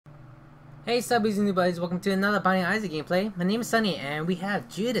Hey subbies and new buddies, welcome to another Binding of Isaac gameplay. My name is Sunny and we have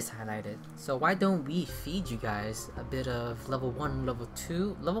Judas highlighted. So why don't we feed you guys a bit of level 1, level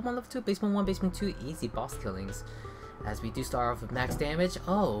 2, basement 1, basement 2, easy boss killings. As we do start off with max damage.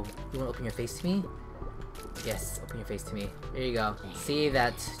 Oh, you wanna open your face to me? Yes, open your face to me. There you go. See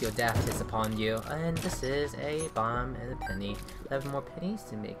that your death is upon you. And this is a bomb and a penny. 11 more pennies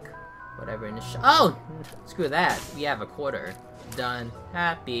to make whatever in the shop. Oh! Screw that. We have a quarter. Done.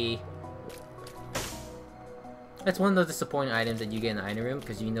 Happy. That's one of those disappointing items that you get in the item room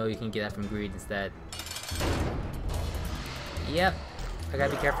because you know you can get that from greed instead. Yep. I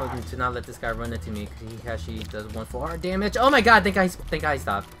gotta be careful to not let this guy run into me because he actually does 1 for hard damage. Oh my god, thank God he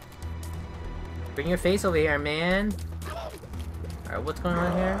stopped. Bring your face over here, man. Alright, what's going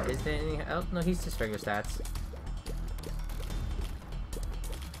on here? Is there any... Oh, no, he's just regular stats.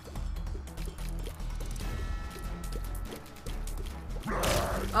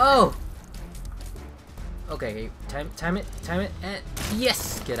 Oh! Okay, time it, and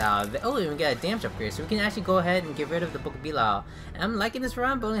yes! Get out of there. Oh, and we got a damage upgrade, so we can actually go ahead and get rid of the Book of Bilal. And I'm liking this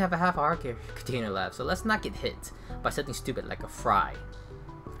run, but only have a half a heart container left, so let's not get hit by something stupid like a fry.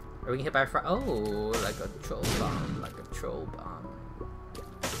 Are we getting hit by a fry? Oh, like a troll bomb,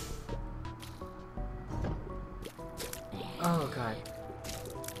 Oh god.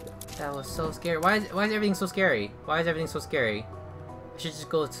 That was so scary. Why is everything so scary? Why is everything so scary? I should just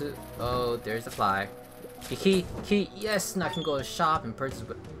go to... Oh, there's the fly. Key, yes! Now I can go to the shop and purchase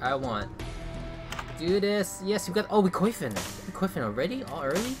what I want. Do this. Yes, we got... Oh, we coifin. We coifin already? All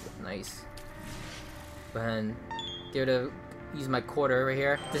early? Nice. Then, dare to use my quarter right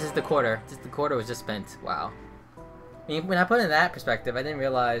here. This is the quarter. The quarter was just spent. Wow. I mean, when I put it in that perspective, I didn't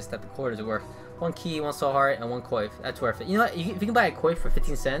realize that the quarters are worth 1 key, 1 soul heart, and 1 coif. That's worth it. You know what? If you can buy a coif for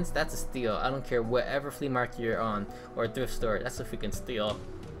 15 cents, that's a steal. I don't care whatever flea market you're on or a thrift store. That's a freaking steal.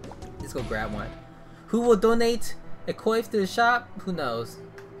 Let's go grab one. Who will donate a coif to the shop? Who knows?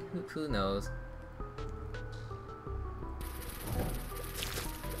 Who knows?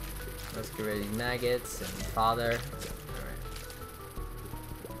 Let's get rid of these maggots and father.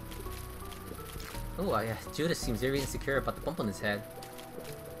 Oh yeah, Judas seems very insecure about the bump on his head.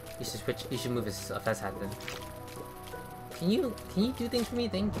 You should switch. You should move his fez hat then. Can you do things for me?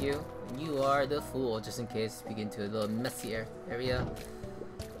 Thank you. You are the fool. Just in case we get into a little messier area.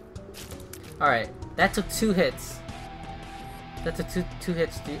 All right, that took 2 hits. That took two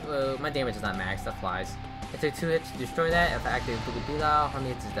hits. My damage is not maxed. That flies. It took 2 hits to destroy that. If I activate Book of Bilal, how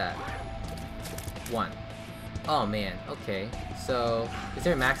many hits is that? 1. Oh man. Okay. So is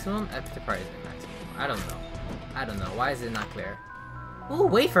there a maximum? I think there probably isn't a maximum. I don't know. Why is it not clear? Ooh,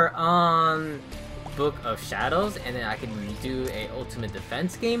 wafer on Book of Shadows, and then I can do a ultimate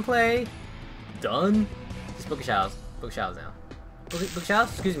defense gameplay. Done. Just Book of Shadows. Book of Shadows now. Book of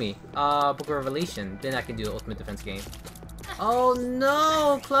Shadows? Excuse me. Book of Revelation. Then I can do the ultimate defense game. Oh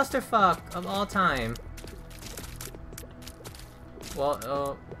no! Clusterfuck of all time.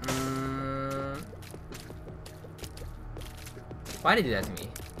 Well, why'd they do that to me?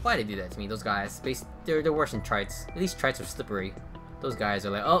 Why'd they do that to me? Those guys. They're worse than trites. At least trites are slippery. Those guys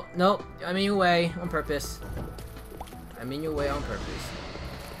are like, oh, no, I'm in your way on purpose. I'm in your way on purpose.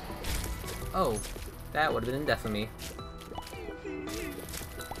 Oh, that would have been death for me.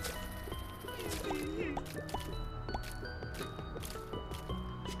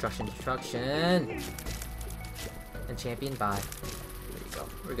 Destruction. And champion, bye. There you go.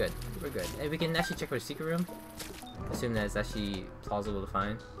 We're good. Hey, we can actually check for the secret room. Assume that it's actually plausible to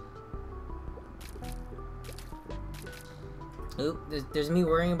find. Oop, there's me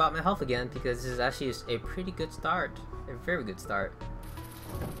worrying about my health again because this is actually a pretty good start. A very good start.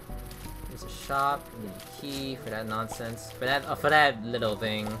 There's a shop, we need a key for that nonsense. For that little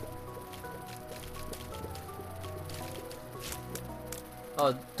thing.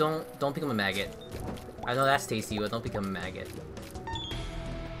 Oh, don't become a maggot. I know that's tasty, but don't become a maggot.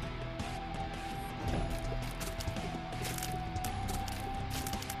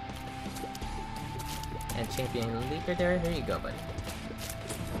 And champion leader there you go, buddy.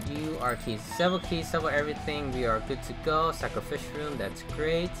 You are keys. Several everything. We are good to go. Sacrifice room, that's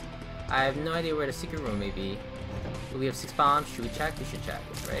great. I have no idea where the secret room may be. We have 6 bombs. Should we check? We should check,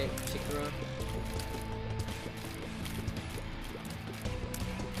 right? Secret room.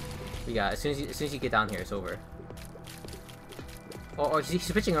 We got as soon as you get down here, it's over. Oh, he's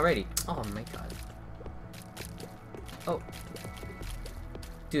switching already. Oh my god. Oh.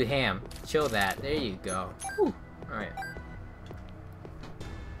 Dude, ham. Chill that. There you go. Whew. Alright.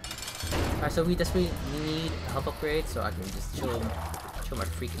 Alright, so we desperately need a health upgrade, so I can just chill my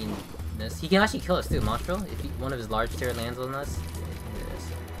freakingness. He can actually kill us too, Monstro. If one of his large tier lands on us.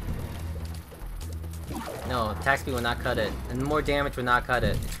 No, attack speed will not cut it. And more damage will not cut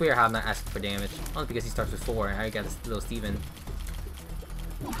it. It's weird how I'm not asking for damage. Only because he starts with 4 and I got this little Steven.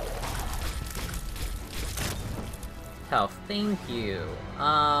 Health, thank you.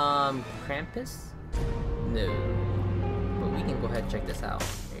 Krampus? No. But we can go ahead and check this out.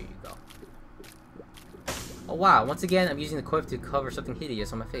 There you go. Oh wow, once again I'm using the quiff to cover something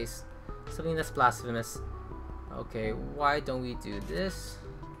hideous on my face. Something that's blasphemous. Okay, why don't we do this?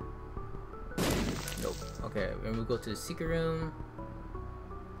 Nope. Okay, and we'll go to the secret room.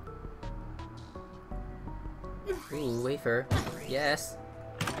 Ooh, wafer. Yes.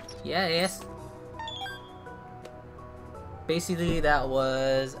 Yes. Basically, that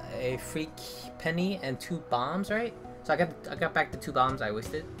was a free penny and 2 bombs, right? So I got back the 2 bombs I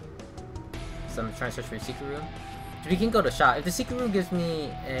wasted. So I'm trying to search for a secret room. So we can go to shop. If the secret room gives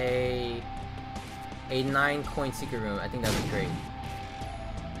me a 9-coin secret room, I think that would be great.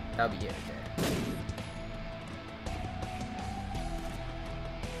 That would be it. Okay.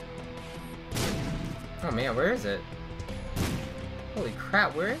 Oh man, where is it? Holy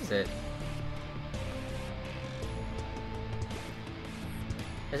crap, where is it?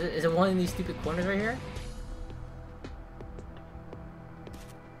 Is it one of these stupid corners right here?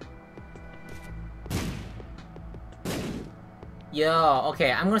 Yo,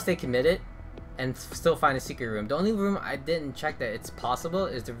 okay, I'm gonna stay committed and still find a secret room. The only room I didn't check that it's possible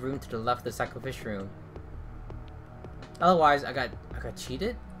is the room to the left of the sacrifice room. Otherwise, I got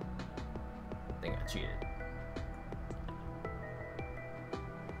cheated? I think I got cheated.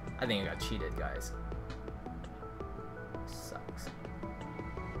 I think I got cheated, guys. Sucks.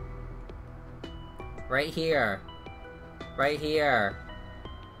 Right here. Right here.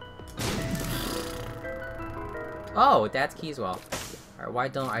 Oh, Dad's key as well. Alright, why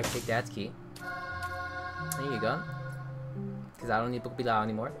don't I take Dad's key? There you go. Because I don't need Book Bilal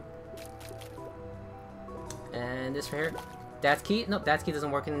anymore. And this right here. Dad's key? Nope, Dad's key doesn't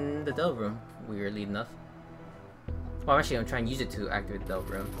work in the Delve room. Weirdly enough. Well, actually, I'm trying to use it to activate the Delve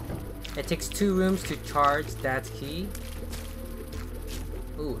room. It takes 2 rooms to charge Dad's key.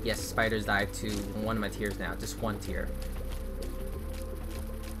 Ooh, yes, spiders dive to one of my tiers now. Just 1 tier.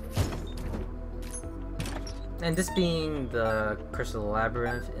 And this being the Crystal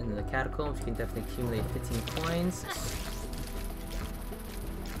Labyrinth in the Catacombs, you can definitely accumulate 15 coins.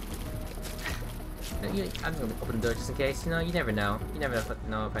 I'm gonna open the door just in case. You know, you never know. You never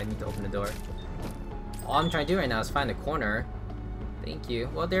know if I need to open the door. All I'm trying to do right now is find a corner. Thank you.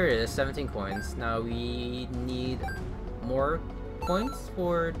 Well, there it is, 17 coins. Now we need more coins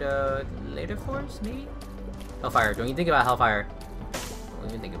for the later floors, maybe? Hellfire. Don't you think about Hellfire? Don't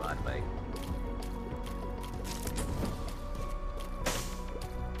even think about it, buddy.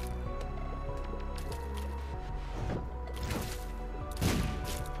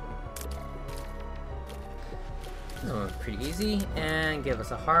 Pretty easy, and give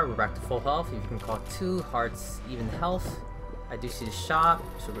us a heart. We're back to full health. You can call 2 hearts even health. I do see the shop,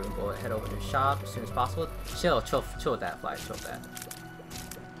 so we're gonna go head over to the shop as soon as possible. Chill with that, Fly. Chill with that.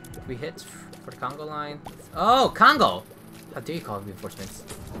 3 hits for the Congo line. Oh, Congo! How dare you call it reinforcements?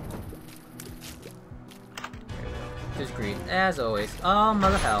 Just greed, as always. Oh,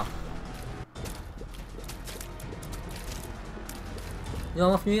 mother hell. You know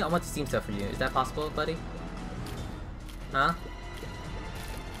what for me? I want the Steam stuff for you. Is that possible, buddy? Huh?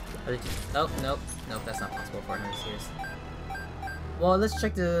 Oh, nope, that's not possible for him. Serious. Well, let's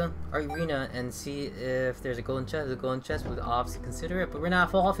check the arena and see if there's a golden chest. The golden chest, we'll obviously consider it, but we're not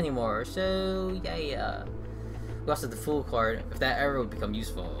full health anymore, so yeah. We also have the full card. If that ever would become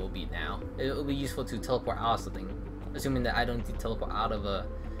useful, it will be now. It will be useful to teleport out of something, assuming that I don't need to teleport out of a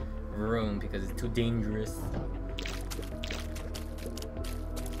room because it's too dangerous.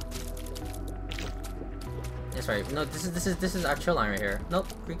 That's right. No, this is our chill line right here. Nope,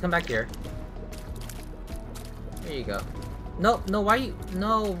 we come back here. There you go. Nope, no, why you...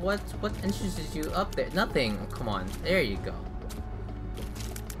 No, what interests you up there? Nothing. Oh, come on. There you go.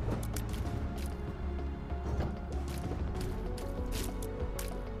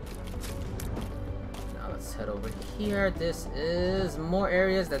 Now let's head over here. This is more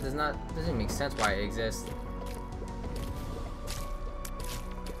areas that doesn't make sense why it exists.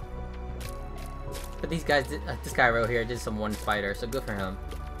 But these guys, this guy right here did some one fighter, so good for him.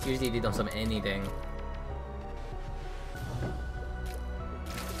 Usually they don't summon anything.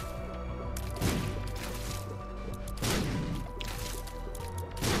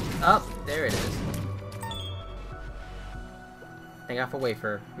 Oh, there it is. Thank God for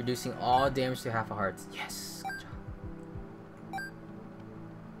wafer, reducing all damage to half a heart. Yes, good job.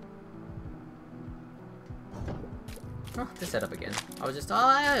 Oh, this setup again. I was just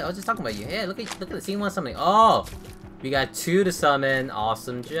talking about you. Yeah, look at the scene one summoning. Oh, we got 2 to summon.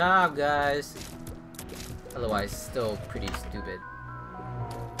 Awesome job, guys. Otherwise, still pretty stupid.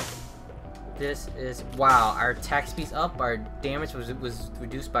 This is wow. Our attack speed's up. Our damage was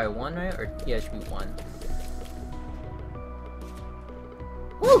reduced by 1, right? Or yeah, it should be 1.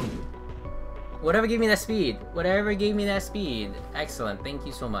 Woo! Whatever gave me that speed. Whatever gave me that speed. Excellent. Thank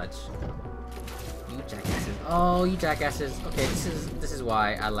you so much. You jackasses. Oh, you jackasses. Okay, this is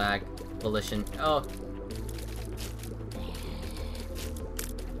why I lag volition. Oh.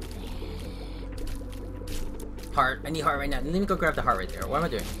 Heart. I need heart right now. Let me go grab the heart right there. What am I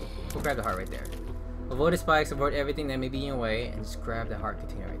doing? Go grab the heart right there. Avoid the spikes, avoid everything that may be in your way, and just grab the heart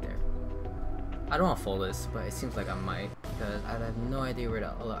container right there. I don't want to fold this, but it seems like I might, because I have no idea where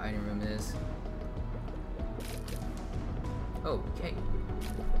the other item room is. Okay.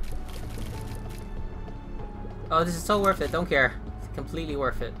 Oh, this is so worth it. Don't care. It's completely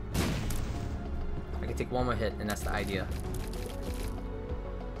worth it. I can take one more hit, and that's the idea.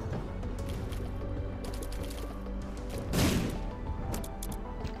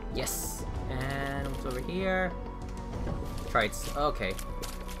 Yes. And what's over here? Trites. Okay.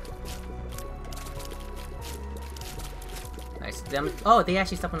 Nice. Oh, they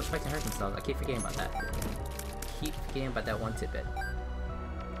actually step on the spikes and hurt themselves. I keep forgetting about that. Keep forgetting about that one tidbit.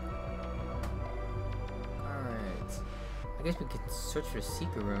 Alright. I guess we could search for the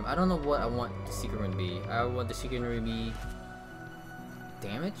secret room. I don't know what I want the secret room to be. I want the secret room to be...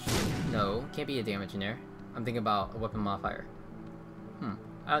 damage? No, can't be a damage in there. I'm thinking about a weapon modifier.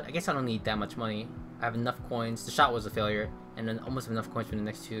 I guess I don't need that much money. I have enough coins. The shop was a failure. And then almost enough coins for the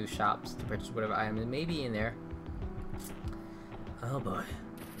next 2 shops to purchase whatever item may be in there. Oh boy.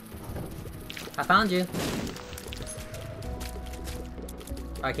 I found you!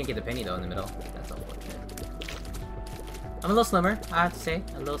 Oh, I can't get the penny though in the middle. That's unfortunate. I'm a little slimmer, I have to say.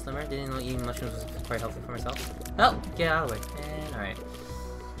 A little slimmer. Didn't know eating mushrooms was quite healthy for myself. Oh! Get out of the way. And alright.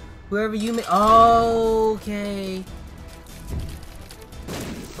 Whoever you may- oh, okay!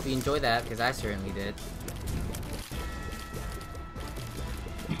 Hope you enjoyed that, because I certainly did.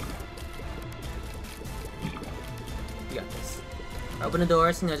 You got this. Open the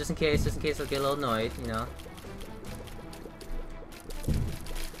doors, you know, just in case I'll get a little annoyed, you know.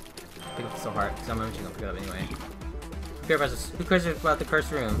 Pick up so hard, because I'm actually gonna pick it up anyway. Who cares about the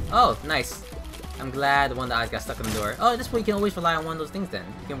cursed room? Oh, nice. I'm glad one of the eyes got stuck in the door. Oh, this way you can always rely on one of those things then.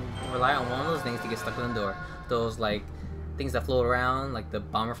 You can rely on one of those things to get stuck in the door. Those, like, things that float around, like the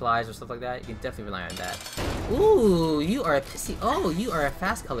bomber flies or stuff like that. You can definitely rely on that. Ooh, you are a pissy. Oh, you are a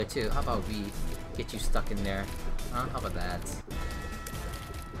fast color too. How about we get you stuck in there? Huh? How about that?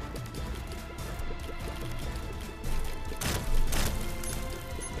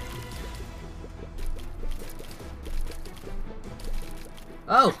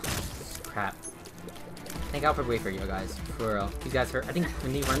 Oh! Crap. Thank God for wait for you guys. For real. These guys hurt. I think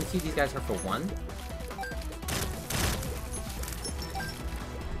when they run into you, these guys hurt for 1.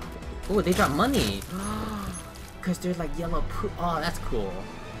 Oh, they drop money! Because they're like yellow poo- oh, that's cool.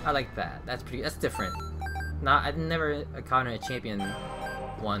 I like that. That's pretty- that's different. I've never encountered a champion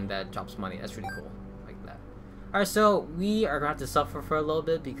one that drops money. That's pretty cool. Like that. Alright, so we are gonna have to suffer for a little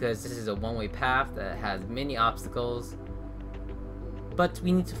bit because this is a one-way path that has many obstacles. But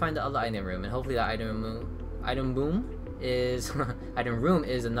we need to find the other item room, and hopefully the item room is item room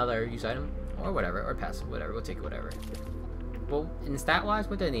is another use item or whatever, or passive, whatever. We'll take it, whatever. Well, in stat-wise,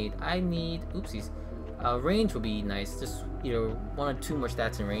 what do I need? I need oopsies. Range would be nice. Just either 1 or 2 more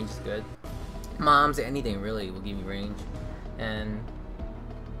stats in range is good. Moms, anything really will give you range, and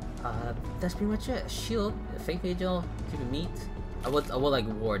that's pretty much it. Shield, fake vigil, keep it meat. I will like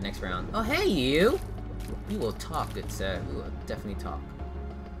ward next round. Oh hey you! We will talk, good sir. We will definitely talk.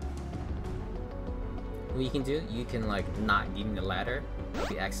 What you can do, you can like not give me the ladder. That'll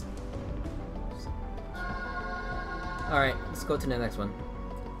be excellent. Alright, let's go to the next one.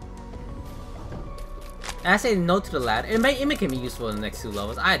 And I say no to the ladder. It may be useful in the next 2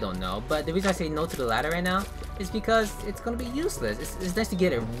 levels. I don't know. But the reason I say no to the ladder right now is because it's gonna be useless. It's nice to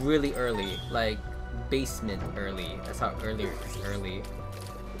get it really early. Like, basement early. That's how early it's early.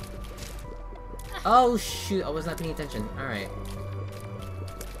 Oh shoot, I was not paying attention. Alright.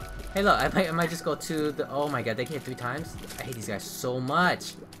 Hey look, I might just go to the- oh my god, they can hit 3 times? I hate these guys so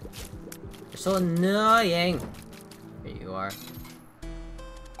much. They're so annoying. There you are.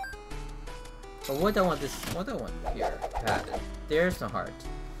 But what do I want here to happen? There's no heart.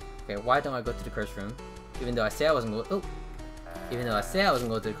 Okay, why don't I go to the curse room? Even though I say I wasn't going to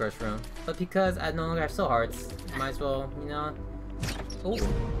go to the curse room. But because I no longer have soul hearts, might as well, you know. Ooh.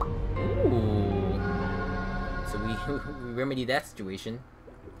 Ooh. So we, we remedy that situation.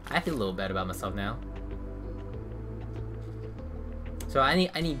 I feel a little bad about myself now. So I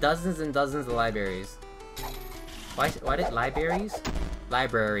need dozens and dozens of libraries. Why did libraries?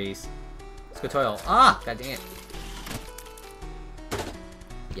 Libraries. Tutorial. Ah! God dang it.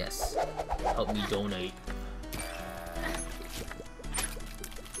 Yes. Help me donate.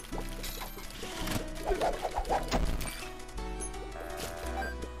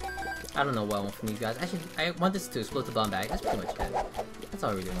 I don't know what I want from these guys. Actually, I want this to explode the bomb bag. That's pretty much it. That's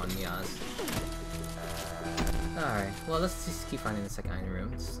all I really want, to be honest. Alright, well, let's just keep finding the second item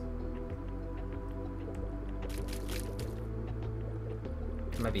rooms.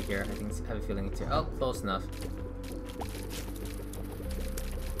 It might be here. I have a feeling it's here. Oh, close enough.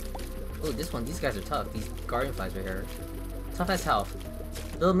 Oh, this one. These guys are tough. These guardian flies right here. Tough as health.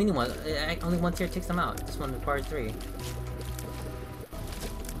 Little mini one. Only one tier takes them out. This one requires 3.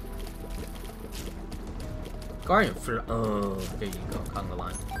 Guardian oh, there you go, Conga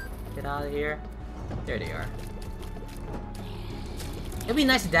line. Get out of here. There they are. It'd be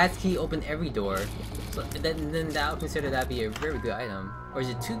nice if Dad's key opened every door. So then that would consider that be a very good item. Or is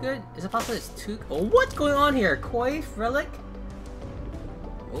it too good? Is it possible it's too... Oh, what's going on here? Koi? Relic?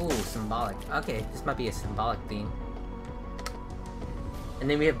 Oh, symbolic. Okay, this might be a symbolic theme. And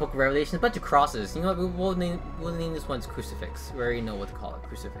then we have Book of Revelation, a bunch of crosses. You know what, we'll name this one's Crucifix. We already know what to call it,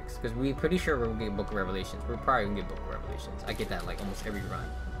 Crucifix. Because we're pretty sure we're gonna get Book of Revelations. We're probably gonna get Book of Revelations. I get that like almost every run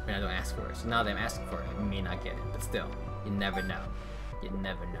when I don't ask for it. So now that I'm asking for it, I may not get it. But still, you never know. You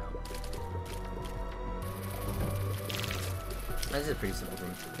never know. This is a pretty simple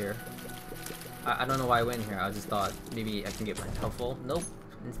room here. I don't know why I went in here. I just thought maybe I can get my helpful. Nope.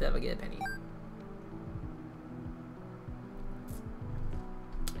 Instead I get a penny.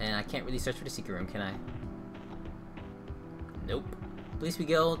 And I can't really search for the secret room, can I? Nope. At least we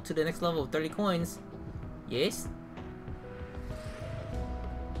go to the next level of 30 coins. Yes?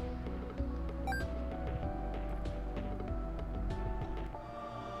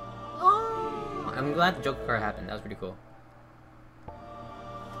 Oh! I'm glad the Joker card happened. That was pretty cool.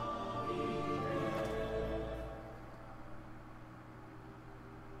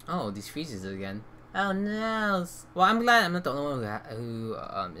 Oh, these freezes again. Oh no! Well, I'm glad I'm not the only one who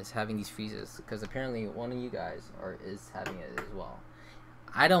is having these freezes, because apparently one of you guys is having it as well.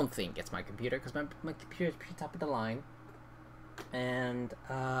 I don't think it's my computer, because my computer is pretty top of the line, and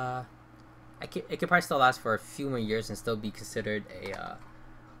it could probably still last for a few more years and still be considered a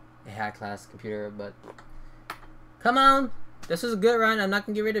high class computer. But come on, this was a good run. I'm not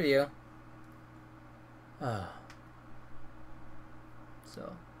gonna get rid of you.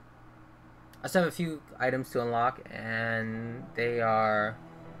 So. I still have a few items to unlock, and they are...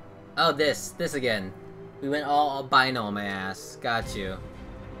 Oh, this again. We went all albino on my ass. Got you.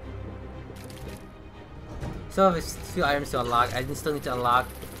 Still have a few items to unlock. I still need to unlock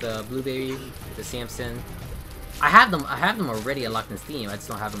the Blueberry, the Samson. I have them already unlocked in Steam. I just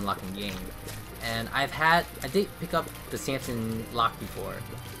don't have them locked in game. And I did pick up the Samson lock before,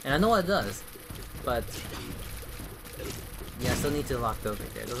 and I know what it does, but. Yeah, I still need to unlock those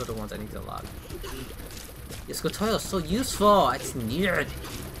right there. Those are the ones I need to unlock. This tutorial is so useful! I just need it!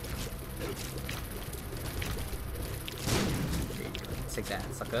 Take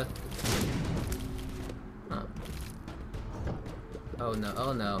that, sucker. Huh. Oh no,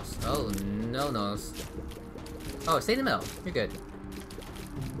 oh no. Oh no. Oh, stay in the middle. You're good.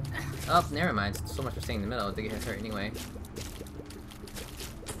 Oh, never mind. So much for staying in the middle. They get hurt anyway.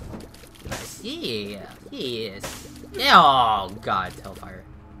 Nice. Yeah! Yes! Yeah, oh god, Hellfire.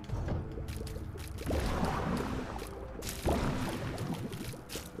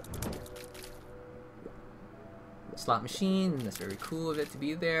 Slot machine, that's very cool of it to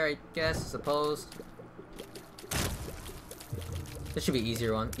be there, I guess, I suppose. This should be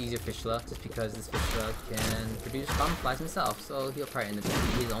easier Fishla, just because this Fishla can produce bomb flies himself, so he'll probably end up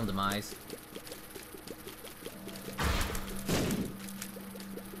being his own demise.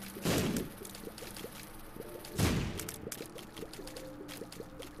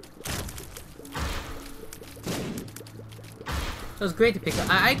 It was great to pick up.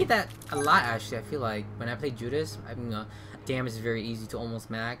 I get that a lot actually. I feel like when I play Judas, I mean, damage is very easy to almost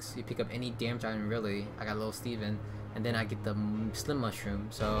max. You pick up any damage item really. I got Little Steven, and then I get the Slim Mushroom.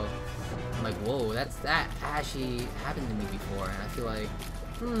 So I'm like, whoa, that actually happened to me before, and I feel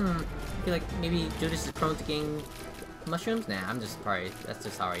like maybe Judas is prone to getting mushrooms. Nah, that's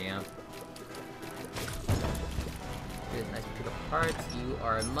just how I am. Nice pick up parts. You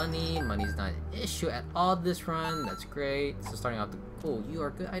are money. Money's not an issue at all this run. That's great. So starting off the... Oh, you are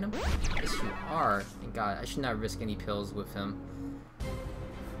a good item? Yes, you are. Thank God. I should not risk any pills with him.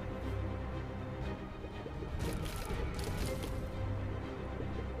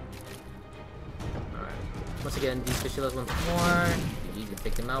 Once again, these fish once more. You can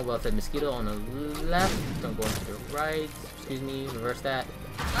take them out. Well-fed mosquito on the left. Don't go into the right. Excuse me, reverse that.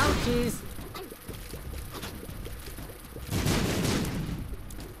 Oh, jeez!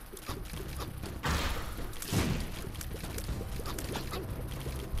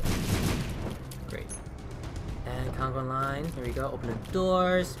 Great. And Congo line. Here we go. Open the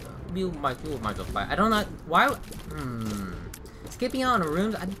doors. We might as well fight. I don't know why. Skipping out on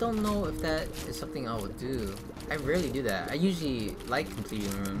rooms. I don't know if that is something I would do. I rarely do that. I usually like completing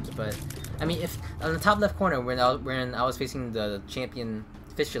rooms, but I mean, if on the top left corner when I was facing the champion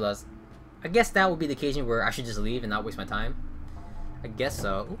fistulas, I guess that would be the occasion where I should just leave and not waste my time. I guess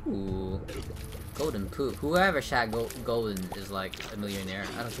so. Ooh, golden poop. Whoever shot golden is like a millionaire.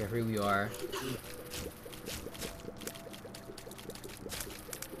 I don't care who you are.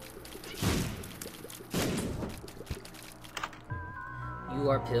 You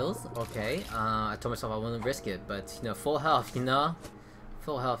are pills? Okay. I told myself I wouldn't risk it, but you know, full health, you know?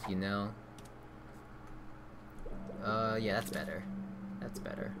 Full health, you know. Yeah, that's better. That's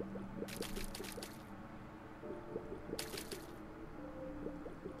better.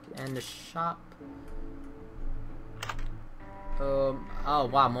 And the shop. Oh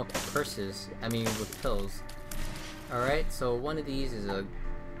wow, more purses. I mean, with pills. Alright, so one of these is a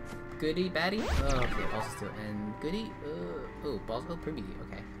goodie, baddie? Oh, okay, balls of steel. And goodie? Oh, balls of pretty.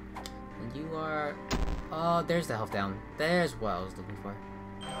 Okay. And you are... Oh, there's the health down. There's what I was looking for.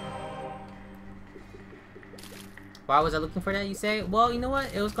 Why was I looking for that, you say? Well, you know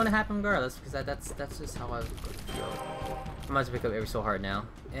what? It was gonna happen regardless, because that's just how I feel. I might as well pick up every so hard now.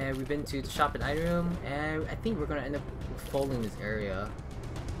 And we've been to the shop and item room, and I think we're gonna end up folding this area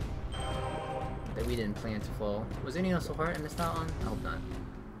that we didn't plan to fold. Was there anything else so hard I missed out on? I hope not.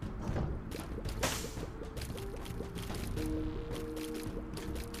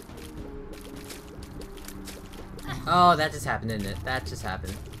 Oh, that just happened, didn't it? That just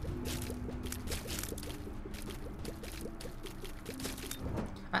happened.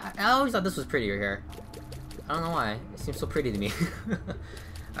 I always thought this was prettier here. I don't know why. It seems so pretty to me.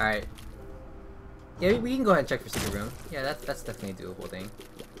 Alright. Yeah, we can go ahead and check for secret room. Yeah, that's definitely a doable thing.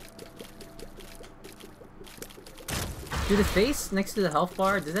 Do the face next to the health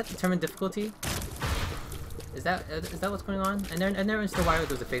bar, does that determine difficulty? Is that what's going on? I never understood why there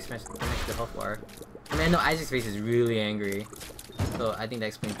was a face next to the health bar. I mean, I know Isaac's face is really angry, so I think that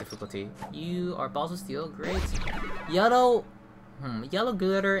explains difficulty. You are balls of steel, great. Yellow, yellow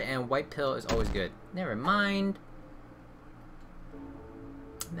glitter and white pill is always good. Never mind.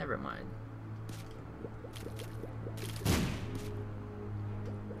 Never mind.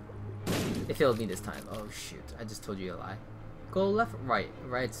 It failed me this time. Oh shoot! I just told you a lie. Go left, right.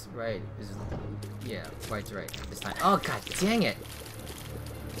 Right's right. Yeah, right's right this time. Oh god, dang it!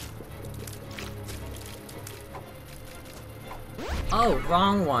 Oh,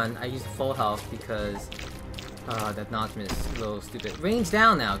 wrong one. I used full health because that acknowledgement is a little stupid. Range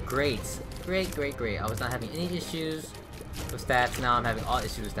down now. Great. Great, great, great. I was not having any issues with stats. Now I'm having all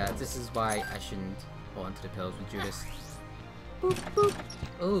issues with stats. This is why I shouldn't hold onto the pills with Judas. Boop, boop.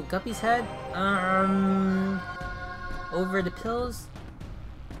 Oh, Guppy's head. Over the pills?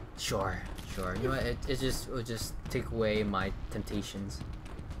 Sure, sure. You know what? It will just take away my temptations.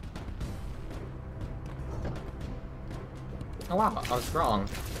 Oh wow, I was wrong.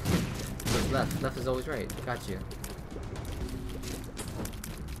 It was left. Left is always right. Got you.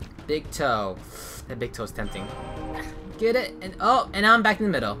 Big toe. That big toe's tempting. Get it? And oh, and now I'm back in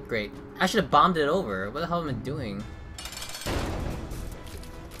the middle. Great. I should have bombed it over. What the hell am I doing?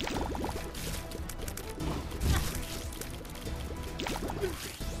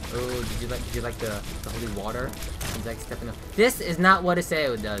 Oh, did you like the holy water? Did you like stepping up? This is not what it said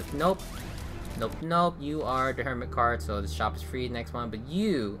it does. Nope. Nope, nope, you are the hermit card, so the shop is free, next one, but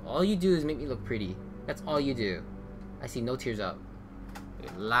you, all you do is make me look pretty. That's all you do. I see no tears up. You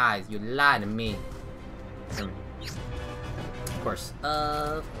lies, you lie to me. Of course,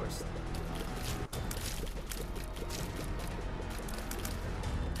 of course.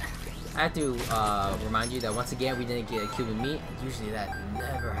 I have to remind you that once again we didn't get a cube of meat. Usually that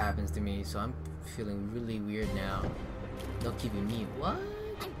never happens to me, so I'm feeling really weird now. No cube of meat, what?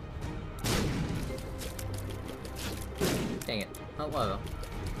 Dang it. Oh, well.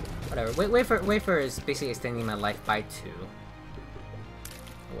 Whatever. Wafer is basically extending my life by 2.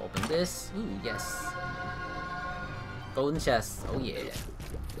 We'll open this. Ooh, yes. Golden chest. Oh, yeah.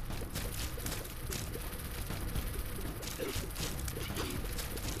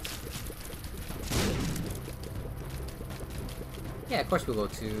 Yeah, of course we'll go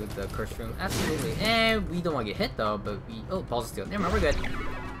to the curse room. Absolutely. And we don't want to get hit, though, but we... Oh, balls of steel. Never mind, we're good.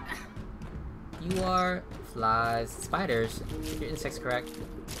 You are Flies, spiders. Your insects correct.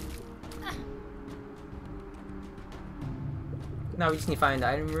 Now we just need to find the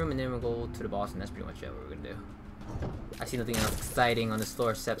item room and then we'll go to the boss, and that's pretty much it, what we're gonna do. I see nothing else exciting on this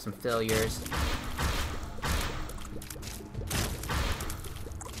floor except some failures.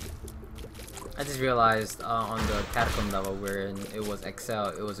 I just realized on the catacomb level where it was Excel,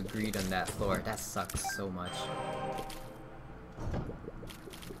 it was agreed on that floor. That sucks so much.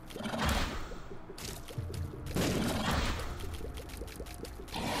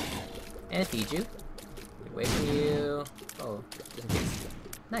 And feed you. Get away from you. Oh, just in case.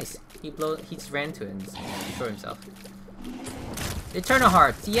 Nice. He just ran to it and destroyed himself. Eternal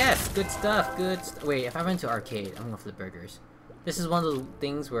Hearts. Yes, good stuff. Wait, if I went to arcade, I'm gonna flip burgers. This is one of those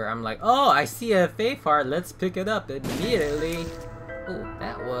things where I'm like, oh, I see a Faith Heart. Let's pick it up immediately. Oh,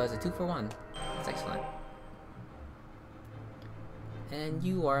 that was a 2 for 1. That's excellent. And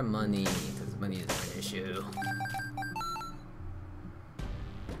you are money, because money is an issue.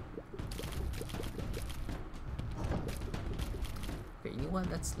 Okay, you know what?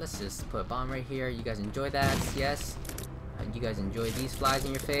 Let's just put a bomb right here. You guys enjoy that? Yes. And you guys enjoy these flies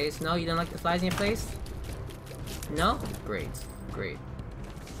in your face? No, you don't like the flies in your face? No? Great. Great.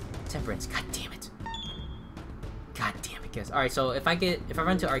 Temperance. God damn it. God damn it, guys. Alright, so if I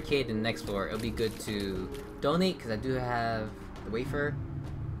run to arcade in the next floor, it'll be good to donate, because I do have the wafer.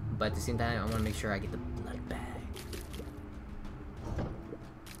 But at the same time, I want to make sure I get the blood bag.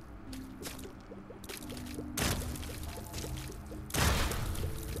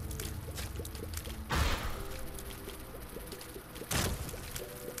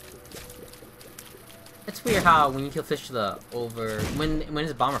 It's weird how when you kill Fistula over when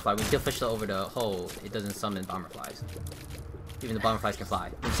it's bomber fly, when you kill Fistula over the hole, it doesn't summon bomber flies. Even the bomber flies can fly.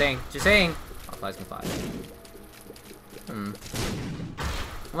 I'm saying, just saying, bomber flies can fly.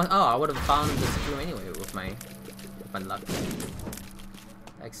 Oh, I would have found the secret room anyway with my luck.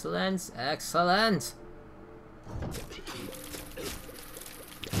 Excellent, excellent.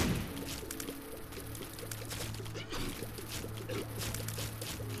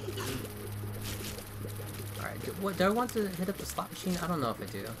 What, do I want to hit up the slot machine? I don't know if I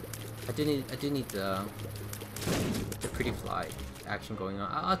do. I do need the pretty fly action going on.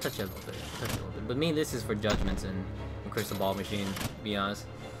 I'll touch it a little bit. But mainly this is for judgments and crystal ball machine, to be honest.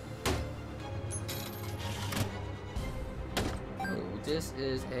 Oh, this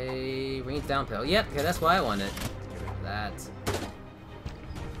is a range down pill. Yep, okay, that's what I wanted. Get rid of that.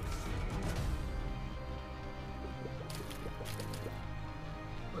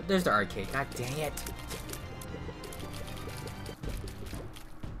 Oh, there's the arcade. God dang it.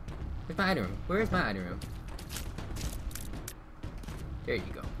 Where's my item room? Where's my item room? There you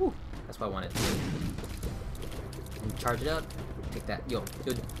go. Whew. That's what I wanted. And charge it up. Take that. Yo,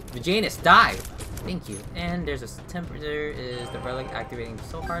 Vajanus, die! Thank you. And there's a there is the relic activating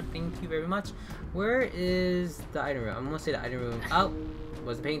so hard. Thank you very much. Where is the item room? I'm gonna say the item room. Oh,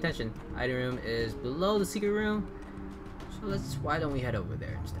 wasn't paying attention. Item room is below the secret room. So why don't we head over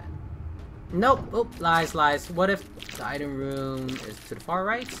there instead? Nope. Oh, lies. What if the item room is to the far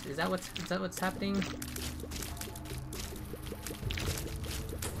right? Is that what's happening? I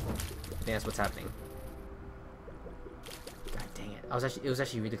think that's what's happening. God dang it! It was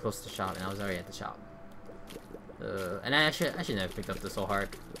actually really close to the shop, and I was already at the shop. And I should never picked up the soul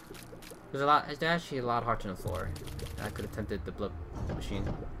heart. There's actually a lot of hearts on the floor. I could have tempted the blood machine.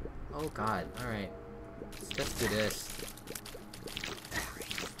 Oh God! All right, let's do this.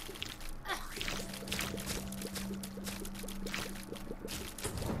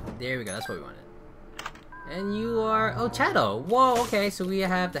 There we go, that's what we wanted. And you are... Oh, Shadow! Whoa, okay, so we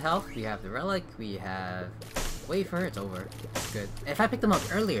have the health, we have the relic, we have... Wafer, it's over. That's good. If I picked them up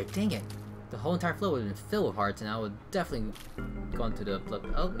earlier, dang it! The whole entire floor would have been filled with hearts, and I would definitely go into the...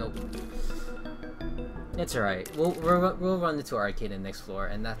 Oh, nope. It's alright. We'll run into our arcade in the next floor,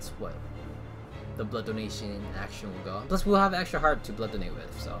 and that's what the blood donation action will go. Plus, we'll have extra heart to blood donate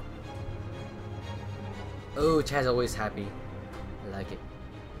with, so... Oh, Chad's always happy. I like it.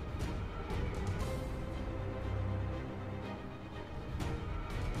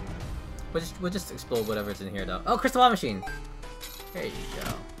 We'll just explode whatever's in here, though. Oh, crystal ball machine! There you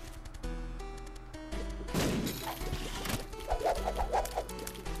go.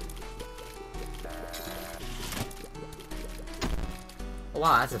 Oh,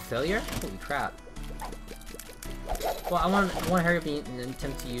 wow, that's a failure? Holy crap. Well, I want to hurry up and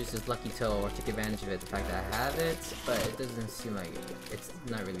attempt to use this lucky toe or take advantage of it, the fact that I have it, but it doesn't seem like it's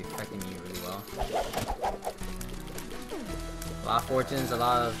not really affecting me really well. A lot of fortunes, a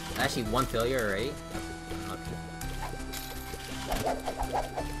lot of... Actually, one failure, right? Unlucky.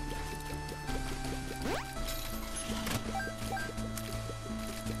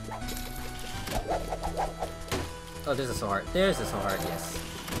 Oh, there's a soul heart. There's a soul heart, yes.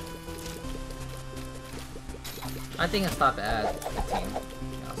 I think I'll stop at 15. Yeah,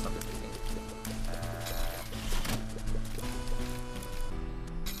 I'll stop at 15.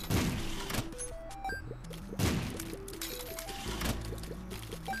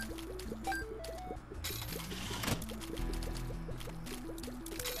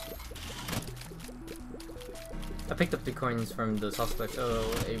 I picked up the coins from the sauce clutch,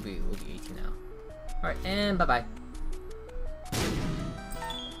 so it will be 18 now. Alright, and bye-bye.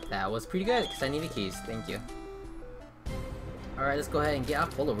 That was pretty good, because I needed keys. Thank you. Alright, let's go ahead and get our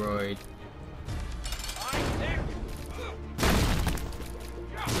Polaroid.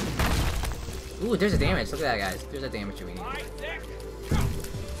 Ooh, there's a damage. Look at that, guys. There's a damage we need.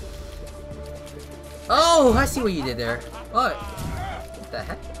 Oh, I see what you did there. What? What the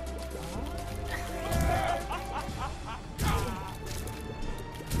heck?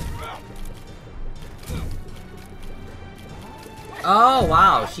 Oh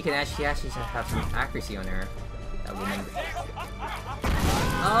wow, she actually have some accuracy on her. That woman.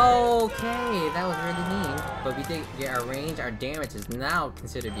 Okay, that was really mean. But we did get our range. Our damage is now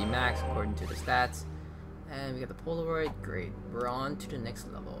considered to be max according to the stats. And we got the Polaroid. Great. We're on to the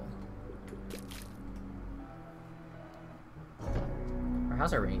next level. Or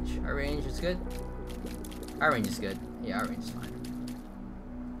how's our range? Our range is good? Our range is good. Yeah, our range is fine.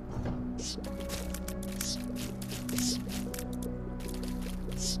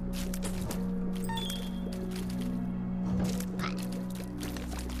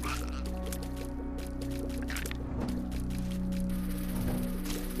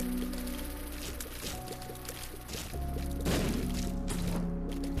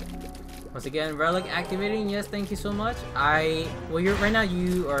 Once again, relic activating. Yes, thank you so much. Well, right now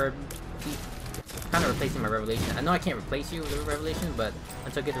you are kind of replacing my revelation. I know I can't replace you with a revelation, but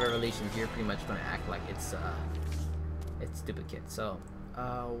until I get the revelation, you're pretty much gonna act like it's duplicate. So,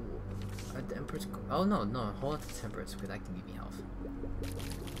 oh no, hold on to temperance because that can give me health.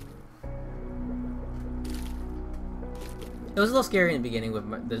 It was a little scary in the beginning with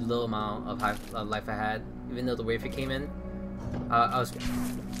the little amount of life I had, even though the wafer came in. I was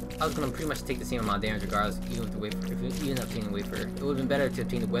gonna pretty much take the same amount of damage regardless, even with the wafer. If you ended up obtaining the wafer, it would have been better to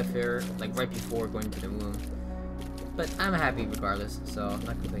obtain the wafer like right before going into the room. But I'm happy regardless, so I'm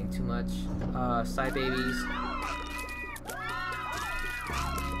not complaining too much. Side babies.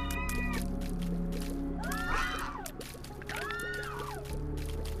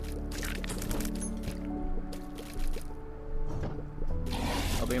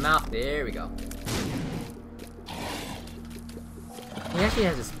 Open your mouth. There we go. He actually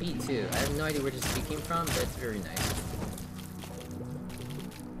has a speed too. I have no idea where this speed came from, but it's very nice.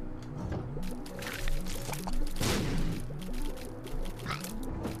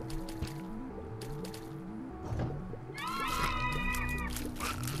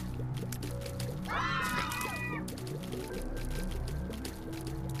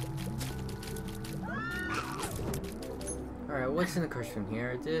 Alright, what's in the curse room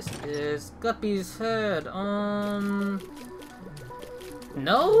here? This is Guppy's head.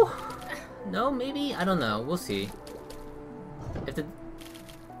 No? No, maybe? I don't know. We'll see. If the...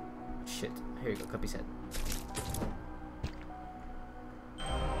 Shit. Here you go, Guppy's head.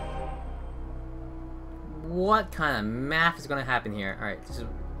 What kind of math is gonna happen here? Alright, this is...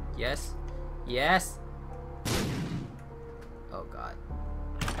 Yes? Yes? Oh god.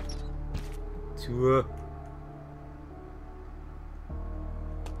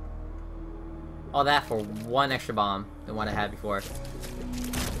 All that for one extra bomb than what I had before.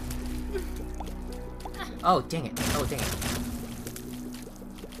 Oh, dang it. Oh, dang it.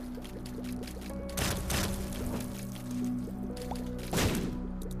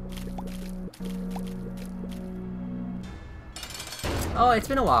 Oh, it's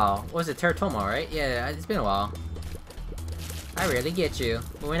been a while. What was it, Teratomo, right? Yeah, it's been a while. I rarely get you.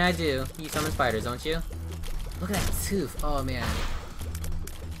 But when I do, you summon spiders, don't you? Look at that tooth. Oh, man.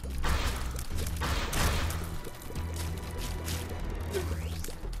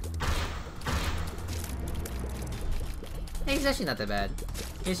 He's actually not that bad.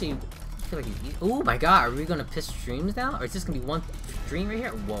 He actually, I feel like he's... Oh my god, are we gonna piss streams now? Or is this gonna be one stream right here?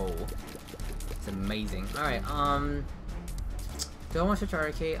 Whoa. It's amazing. Alright, do I want to switch to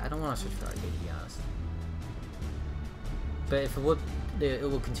arcade? I don't want to switch to arcade, to be honest. But if it would, it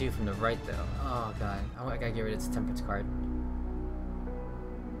will continue from the right though. Oh god, I gotta get rid of this temperance card.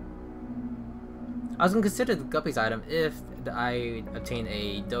 I was gonna consider the Guppy's item if I obtained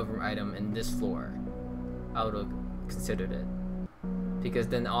a Dove Room item in this floor. I would have considered it. Because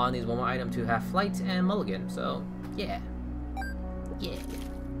then all I need is one more item to have Flight and Mulligan, so yeah. Yeah.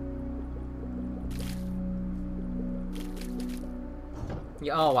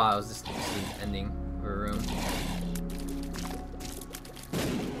 Yeah, oh wow, this is the ending of a room.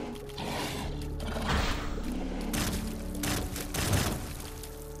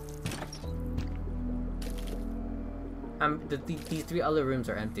 These 3 other rooms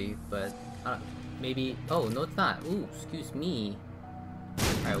are empty, but maybe. Oh no, it's not. Ooh, excuse me.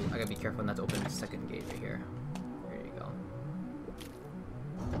 Alright, I gotta be careful not to open the second gate right here. There you go.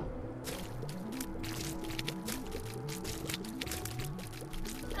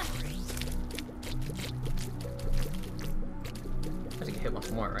 I have to get hit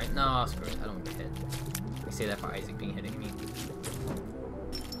once more, right? No, screw it. I don't get hit. I say that for Isaac being hitting me.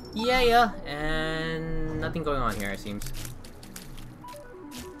 Yeah, and nothing going on here, it seems.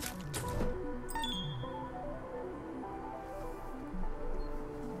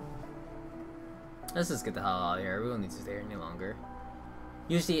 Let's just get the hell out of here. We don't need to stay here any longer.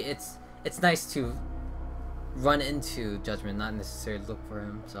 Usually, it's nice to run into Judgment, not necessarily look for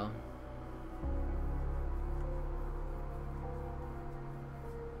him. So.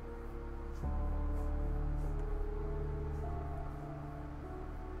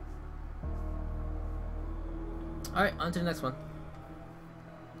 Alright, on to the next one.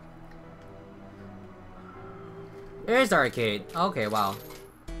 There's the arcade. Okay, wow.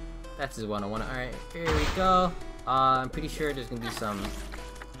 That's his 101. Alright, here we go. I'm pretty sure there's gonna be some...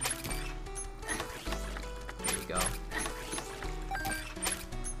 There we go.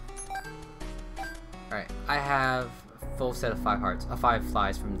 Alright, I have a full set of 5 hearts. 5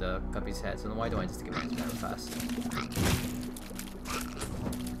 flies from the guppy's head, so why don't I just get back to that real fast?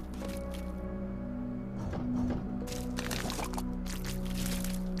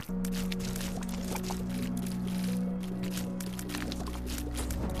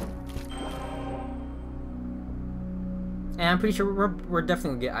 And I'm pretty sure we're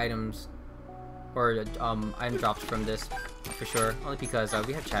definitely gonna get items or item drops from this for sure. Only because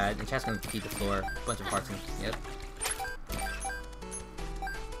we have Chad, and Chad's gonna feed the floor a bunch of hearts. And, yep.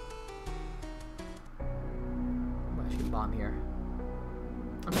 I should bomb here.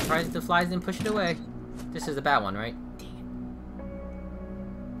 I'm surprised the flies didn't push it away. This is a bad one, right?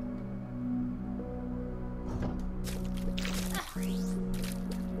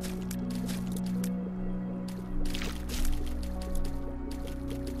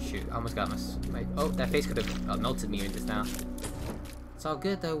 I almost got my oh, that face could have melted me just now. It's all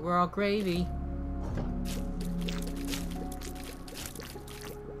good though, we're all gravy.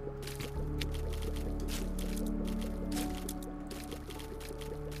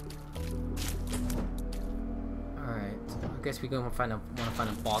 Alright, I guess we're gonna want to find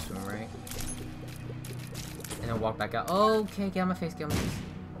a boss room, right? And then walk back out. Okay, get on my face, get on my face.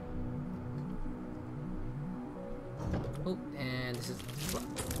 Oh, and this is...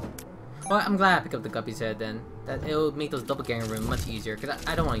 Well, I'm glad I picked up the guppy's head then. That it'll make those doppelganger rooms much easier, because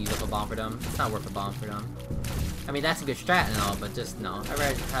I don't want to use up a bomb for them. It's not worth a bomb for them. I mean, that's a good strat and all, but just no. I'd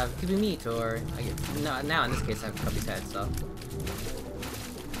rather have Cuban meat or... no, now in this case I have guppy's head, so...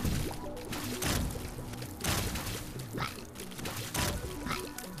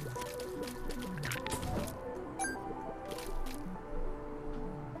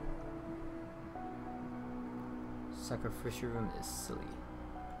 Sacrificial room is silly.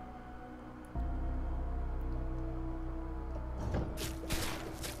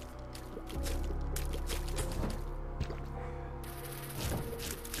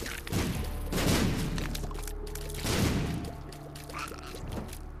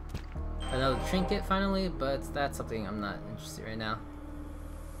 Another trinket finally, but that's something I'm not interested in right now.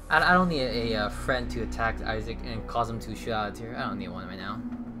 I don't need a friend to attack Isaac and cause him to shoot out a tear. I don't need one right now.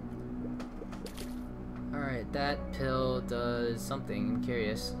 Alright, that pill does something. I'm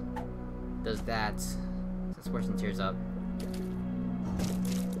curious. Does that. Let's worsen tears up.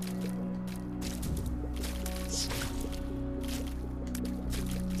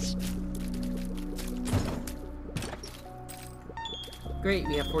 Great,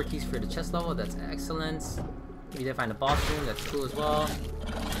 we have 4 keys for the chest level, that's excellent. We did find a boss room, that's cool as well.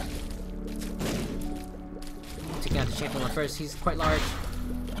 Taking out the champion one first, he's quite large.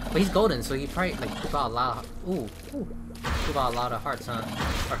 But he's golden, so he probably like poop out a lot of poop out a lot of hearts, huh?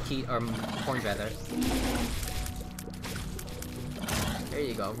 Or key or coins rather. There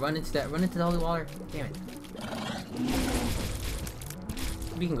you go. Run into the holy water. Damn it.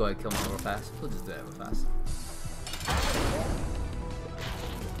 We can go ahead and kill him real fast. We'll just do that real fast.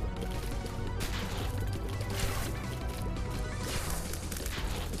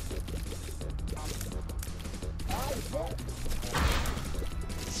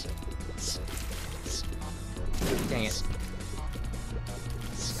 Dang it.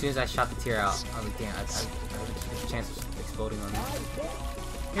 As soon as I shot the tear out, I was damn, I had a chance of exploding. exploding on me.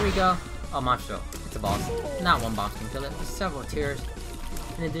 Here we go. Oh, Monstro. It's a boss. Not one boss can kill it, but several tiers.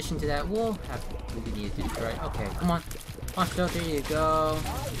 In addition to that, we'll have what we need to destroy. Okay, come on. Monstro, there you go.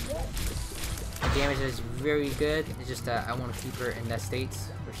 The damage is very good. It's just that I want to keep her in that state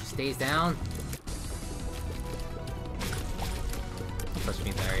where she stays down. Don't touch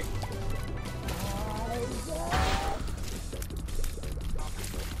me, Larry.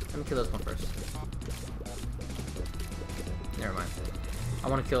 Let me kill this one first. Never mind. I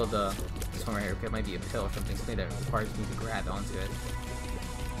want to kill this one right here. It might be a pill or something that requires me to grab onto it.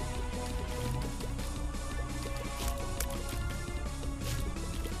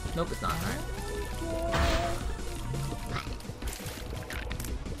 Nope, it's not. Alright.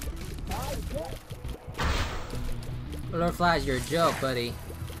 Lord Flash, you're a joke, buddy.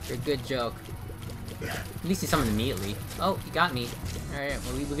 You're a good joke. At least he summoned immediately. Oh, he got me. Alright,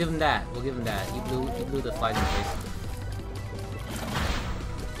 well, we'll give him that. We'll give him that. He blew the flies in the face.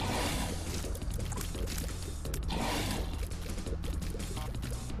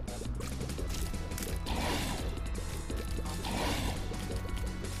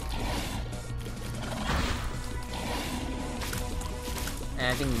 And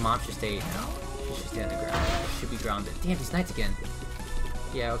I think Mom should stay now. She should stay on the ground. She should be grounded. Damn, these knights again.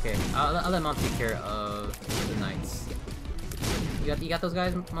 Yeah, okay. I'll let Mom take care of the knights. You got those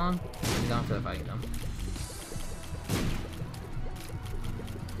guys, Mom? I'm down for fighting them.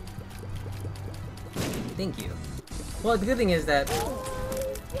 Thank you. Well, the good thing is that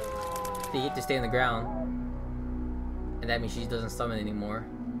they get to stay on the ground, and that means she doesn't summon anymore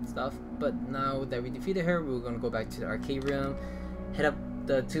stuff. But now that we defeated her, we're gonna go back to the arcade room, hit up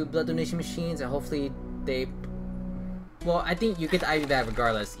the 2 blood donation machines, and hopefully they... Well, I think you get the IV bag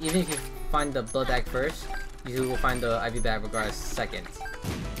regardless. Even if you find the blood bag first, you will find the IV bag regardless second.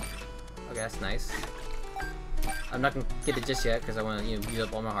 Okay, that's nice. I'm not gonna get it just yet because I want to use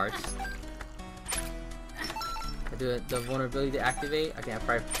up all my hearts. I do the vulnerability to activate. Okay, I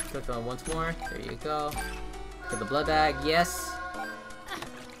probably click on once more. There you go. Get the blood bag. Yes.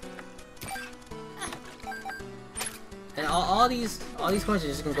 And all these coins are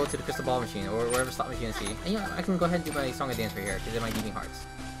just gonna go to the crystal ball machine or wherever slot machine I see. And yeah, I can go ahead and do my song and dance right here because it might give me hearts.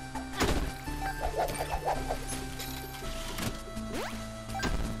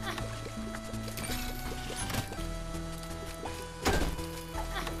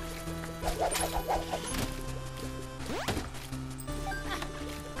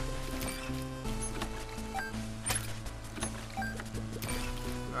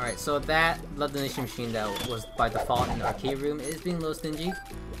 Alright, so that blood donation machine that was by default in the arcade room is being a little stingy.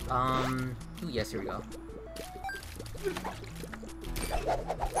 Ooh, yes, here we go.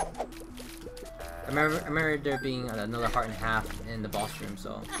 I remember there being another heart and a half in the boss room,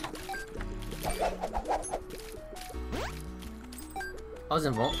 so... I was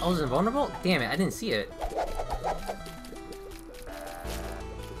invulnerable? Damn it, I didn't see it.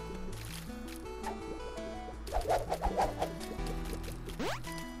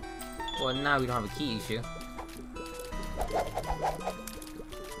 Well, now we don't have a key issue.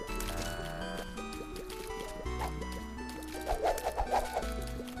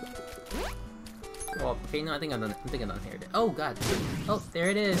 Oh, okay, no, I think I'm done here. Oh, God. Oh, there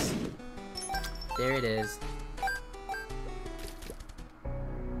it is. There it is.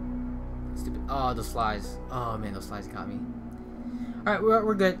 Stupid. Oh, those flies. Oh, man, those flies got me. Alright,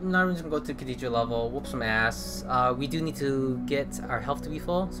 we're good. Now we're just gonna go to Cathedral level, whoop some ass. We do need to get our health to be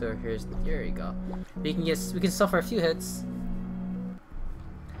full, so here you go. We can suffer a few hits.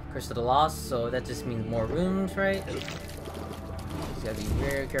 Curse of the Lost, so that just means more rooms, right? Just gotta be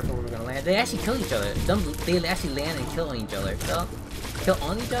very careful where we're gonna land. They actually kill each other. They actually land and kill on each other. So, kill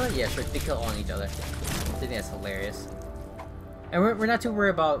on each other? Yeah, sure, they kill on each other. I think that's hilarious. And we're not too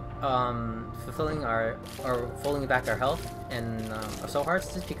worried about fulfilling or fulling back our health and our soul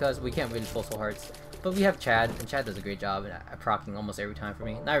hearts, just because we can't really full soul hearts. But we have Chad, and Chad does a great job at proccing almost every time for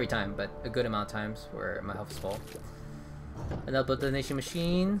me. Not every time, but a good amount of times where my health is full. Another blood donation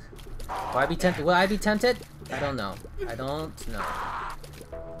machine. Will I be tempted? Will I be tempted? I don't know. I don't know.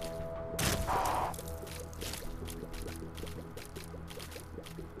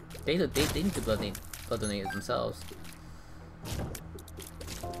 They need to blood donate themselves.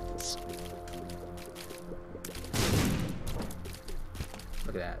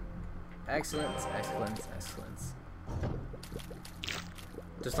 Look at that. Excellent, excellent, excellent.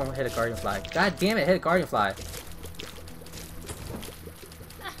 Just don't hit a guardian fly. God damn it, hit a guardian fly.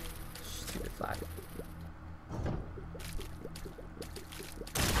 Stupid fly.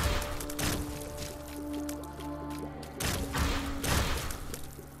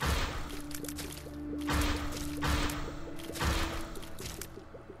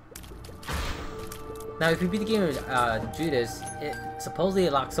 Now, if you beat the game with Judas, it supposedly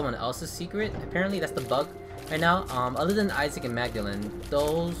locks someone else's secret. Apparently, that's the bug right now. Other than Isaac and Magdalene,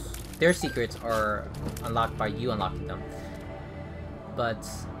 their secrets are unlocked by you unlocking them. But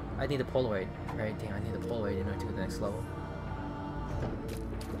I need a Polaroid, right? Damn, I need a Polaroid in order to go to the next level.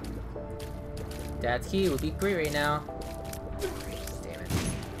 Dad's key would be great right now. Damn it.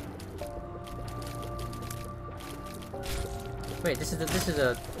 Wait, this is a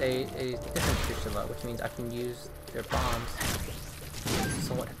different Trishula, which means I can use their bombs.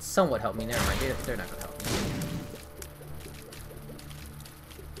 Somewhat help me. Never mind, they're not gonna help me.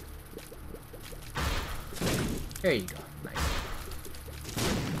 There you go. Nice.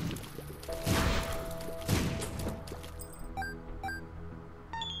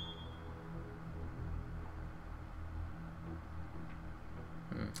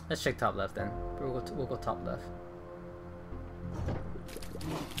 Let's check top left then. We'll go top left. You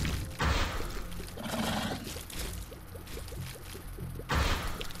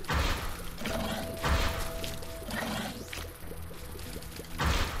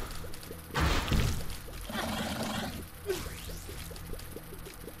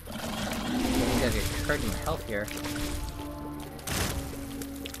guys get hurting my health here.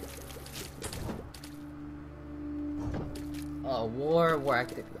 Oh, war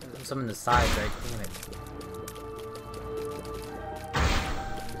active. Some in the side, right? Damn it.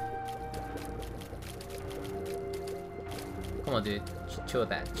 Come on, dude. Chill with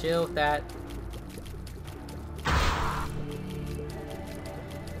that. Chill with that.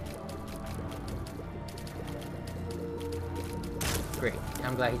 Great.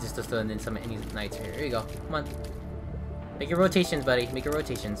 I'm glad he just stood in some any knights here. Here you go. Come on. Make your rotations, buddy. Make your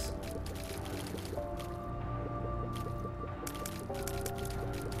rotations.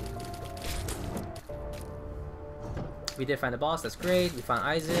 We did find the boss, that's great. We found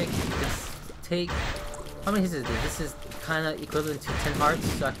Isaac. Let's take... How many hits is this? This is kind of equivalent to 10 hearts,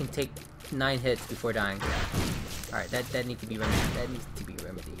 so I can take 9 hits before dying. Alright, that needs to be remedied. That needs to be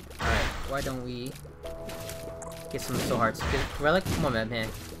remedied. Alright, why don't we... get some soul hearts. Relic? Come on, man.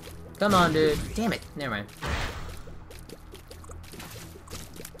 Come on, dude. Damn it. Never mind.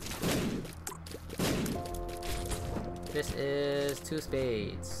 This is 2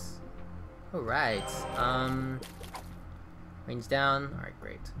 spades. Alright. Range down. Alright,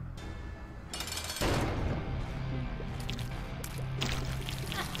 great.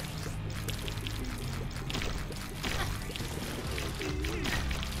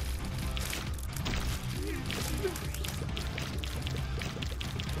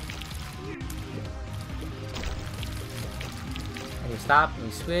 And you stop, and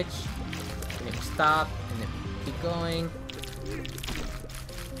you switch, and then you stop, and then keep going.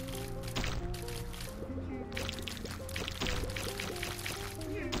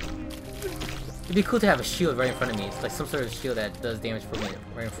 It'd be cool to have a shield right in front of me. It's like some sort of shield that does damage for me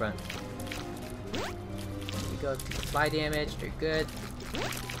right in front. There you go. Fly damage. Very good.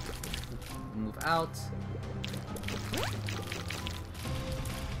 Move out.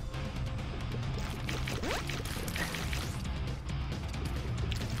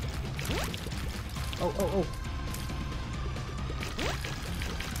 Oh.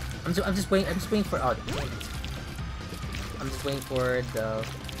 I'm just waiting for... Oh, damn it. I'm just waiting for the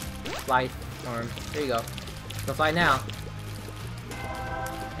fly form. There you go. Go fly now.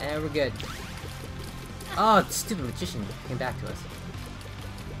 And we're good. Oh, the stupid magician came back to us.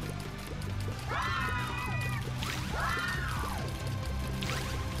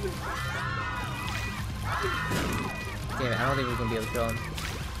 Damn it, I don't think we're gonna be able to kill him.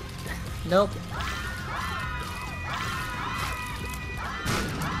 Nope.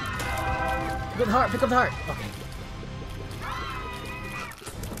 Pick up the heart, pick up the heart! Okay.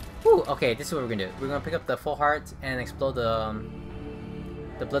 Whew, okay, this is what we're gonna do. We're gonna pick up the full heart and explode the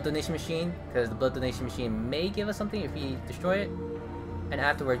blood donation machine, because the blood donation machine may give us something if we destroy it. And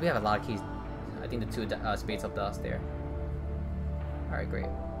afterwards, we have a lot of keys. I think the 2 spades up the us there. Alright, great.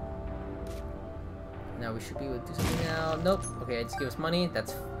 Now we should be able to do something now. Nope. Okay, it just give us money.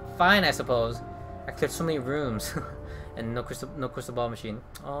 That's fine, I suppose. I cleared so many rooms. And no crystal ball machine.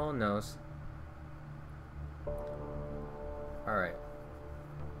 Oh, noes. Alright.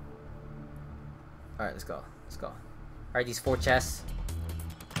 Alright, let's go. Let's go. Alright, these 4 chests.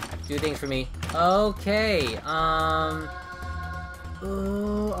 Do things for me. Okay,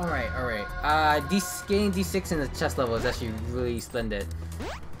 ooh, alright. Getting D6 in the chest level is actually really splendid.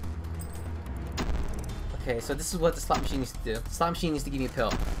 Okay, so this is what the slot machine needs to do. The slot machine needs to give me a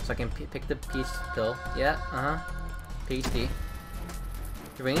pill. So I can pick the PhD pill. Yeah, PhD.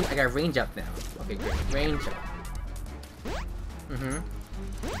 The range? I got range up now. Okay, great. Range up.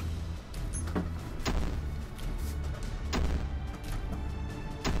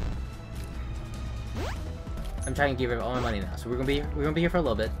 I'm trying to give her all my money now. So we're gonna be here for a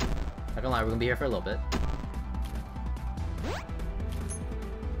little bit. Not gonna lie, we're gonna be here for a little bit.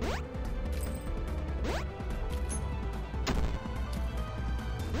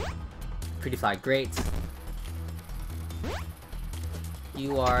 Pretty flag, great.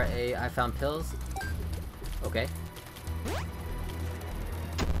 You are a I found pills. Okay.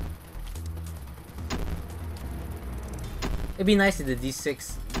 It'd be nice to do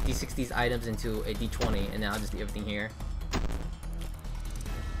D6 these items into a D20 and then I'll just do everything here.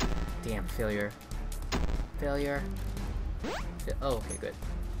 Damn, failure. Failure. Oh, okay, good.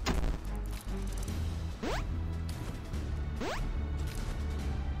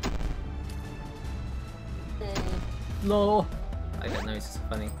 No. I got noise, it's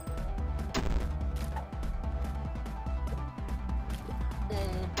funny.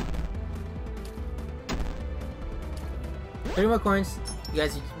 $30 more coins. You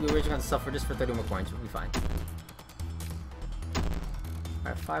guys, we were just gonna suffer just for 30 more coins. We'll be fine.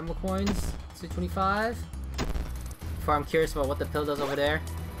 Alright, 5 more coins. To 25. Before I'm curious about what the pill does over there.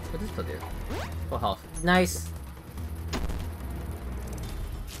 What does this pill do? Full health. Nice.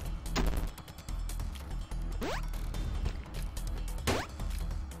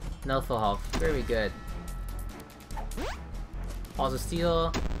 No full health. Very good. Balls of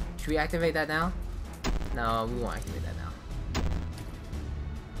Steel. Should we activate that now? No, we won't activate that now.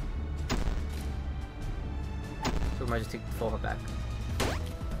 So we might just take the full health back.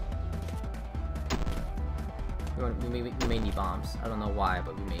 We may need bombs. I don't know why,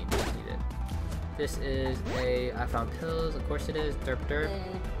 but we may need it. This is a I found pills. Of course it is. Derp derp.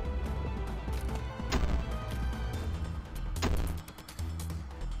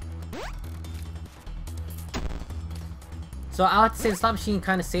 So I have to say the slot machine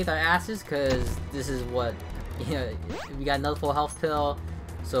kind of saved our asses because this is what, you know, we got another full health pill,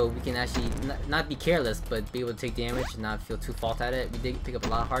 so we can actually not be careless, but be able to take damage and not feel too fault at it. We did pick up a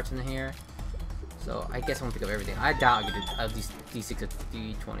lot of hearts in here, so I guess I'm gonna pick up everything. I doubt I get D6 or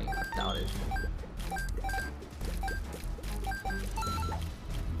D20. I doubt it.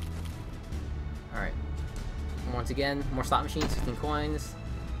 All right. Once again, more slot machines, 16 coins.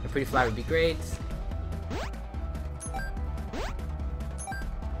 A pretty flat would be great.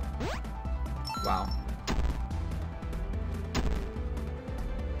 Wow.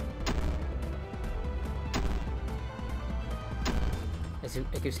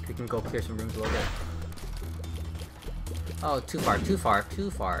 I guess we can go clear some rooms a little bit. Oh, too far, too far,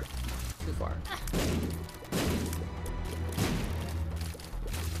 too far, too far.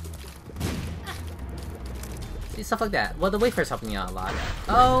 See, stuff like that. Well, the wafer's helping me out a lot.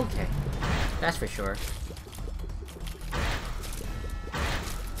 Oh, okay. That's for sure.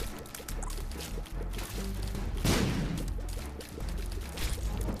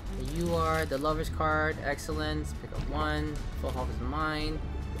 You are the lover's card. Excellent. Pick up one. Full health is mine.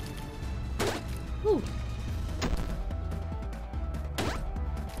 Woo.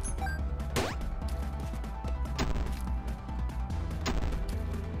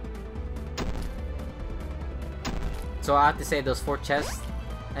 So I have to say those 4 chests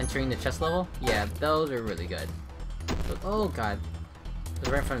entering the chest level, yeah, those are really good. But, oh god. It was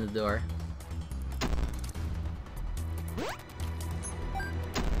right in front of the door.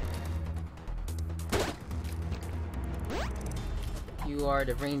 You are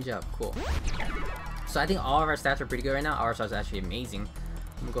the range up, cool. So I think all of our stats are pretty good right now. Our stats are actually amazing.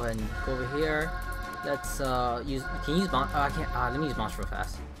 I'm gonna go ahead and go over here. Let's use. Can you use bomb? Oh, I can't. Let me use monster real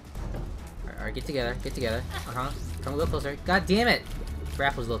fast. Alright, get together, get together. Come a little closer. God damn it!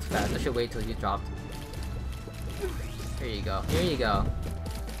 Grapple's a little too fast. I should wait till you dropped. Here you go. Here you go.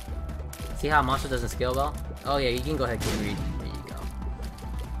 See how monster doesn't scale well? Oh yeah, you can go ahead and read. There you go.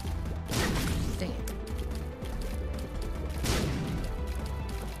 Dang it.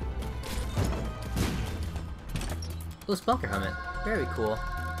 Oh, Spelunker helmet. Very cool.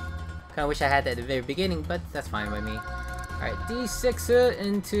 Kinda wish I had that at the very beginning, but that's fine by me. Alright, D6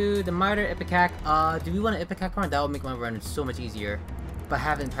 into the Miter Ipecac. Do we want an Ipecac card? That would make my run so much easier. But I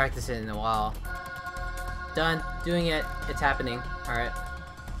haven't practiced it in a while. Done. Doing it. It's happening. Alright.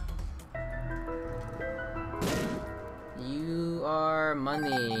 You are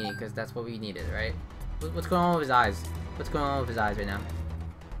money, because that's what we needed, right? What's going on with his eyes? What's going on with his eyes right now?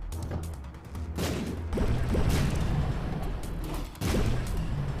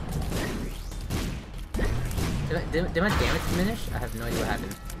 Did my damage diminish? I have no idea what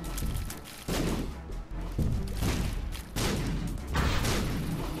happened.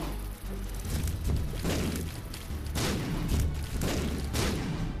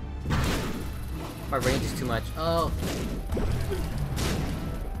 My range is too much. Oh.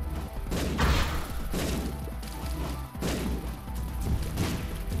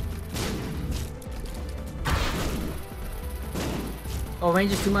 Oh,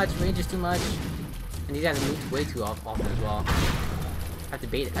 range is too much. Range is too much. And these guys move way too often as well. I have to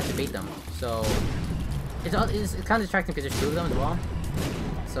bait them. So it's kind of distracting because there's two of them as well.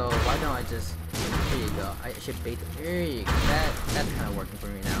 So why don't I just? There you go. I should bait them. There you go. That's kind of working for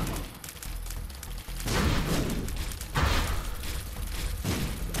me now.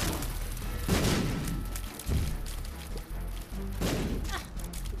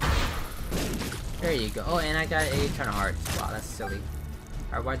 There you go. Oh, and I got a ton of hearts. Wow, that's silly.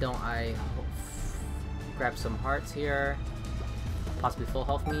 Alright, why don't I grab some hearts here? Possibly full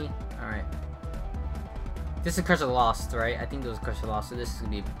health me. Alright. This is Curse of the Lost, right? I think it was Curse of the Lost, so this is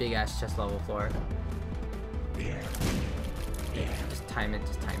gonna be a big ass chest level floor. Just time it,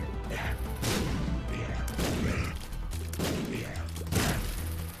 just time it.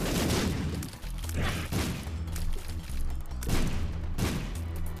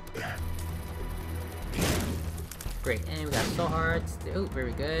 Great, and we got soul hearts. Oh,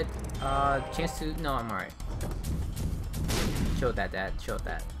 very good. Chance to... No, I'm alright. Show that, Dad. Show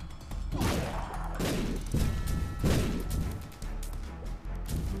that.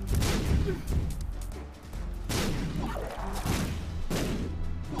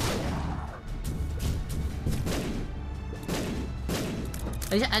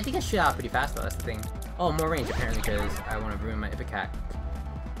 I think I shoot out pretty fast though, that's the thing. Oh, more range apparently because I want to ruin my epic hack.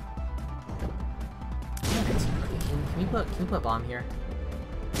 Damn it. Can we put a bomb here?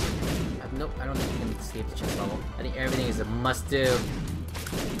 Nope, I don't think we can escape the chest level. I think everything is a must do.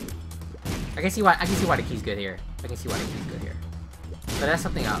 I can see why the key's good here. I can see why the key's good here. But that's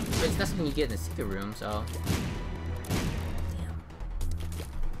something else. That's something you get in the secret room, so.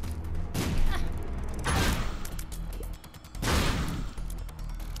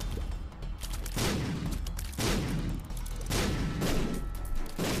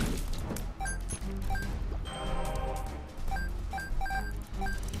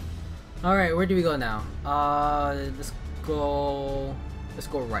 Alright, where do we go now? Let's go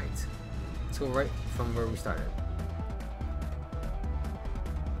right. Let's go right from where we started.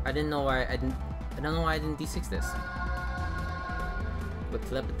 I don't know why I didn't D6 this. With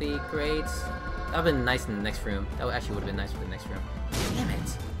telepathy, great. That would've been nice in the next room. That actually would've been nice for the next room. Damn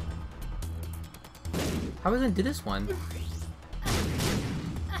it! How are we gonna do this one?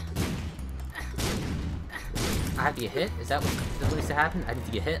 I have to get hit? Is that what needs to happen? I need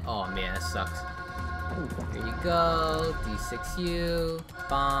to get hit? Oh man, that sucks. Here you go. D6U.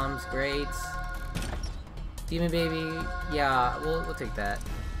 Bombs, great. Demon baby. Yeah, we'll take that.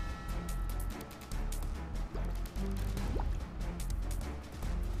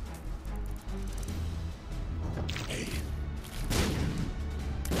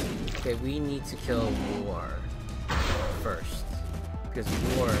 Okay, we need to kill War first. Because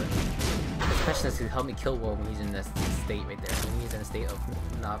War... This question is to help me kill War when he's in this state right there. When he's in a state of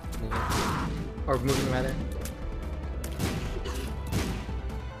not moving. Or moving, rather.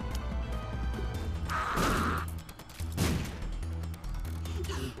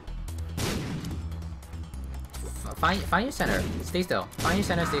 Find your center. Stay still. Find your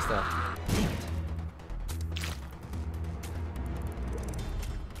center, stay still. Damn it.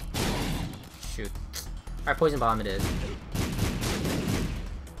 Shoot. Alright, poison bomb it is.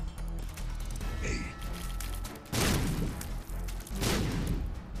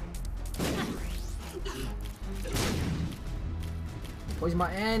 Poison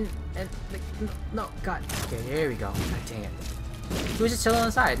bomb and no, God. Okay, there we go. God dang it. He was just chilling on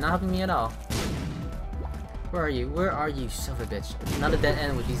the side, not helping me at all. Where are you? Where are you, son of a bitch? Not a dead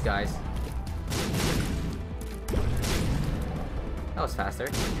end with these guys. That was faster.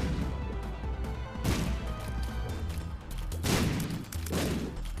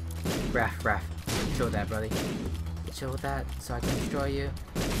 Raph. Chill that, buddy. Chill that so I can destroy you.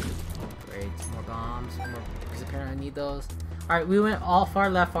 Great. More bombs. More, because apparently I need those. Alright, we went all far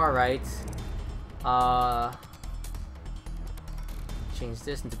left, far right. Change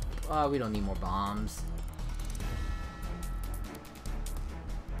this into... we don't need more bombs.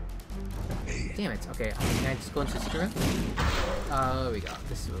 Damn it. Okay, can I just go into the secret room? There we go.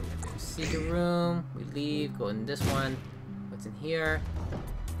 This is what we're gonna do. Secret room. We leave. Go in this one. What's in here?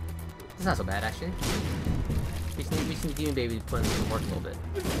 It's not so bad, actually. We just need Demon Baby to put in some work a little bit.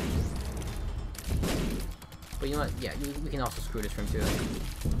 But you know what? Yeah, we can also screw this room too.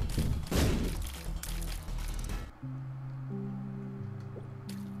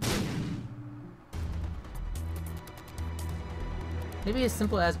 Maybe as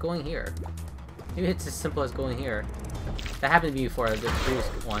simple as going here. Maybe it's as simple as going here. That happened to me before, the previous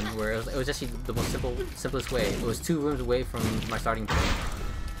one, where it was actually the most simplest way. It was 2 rooms away from my starting point.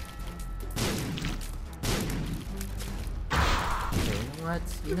 Okay, you know what?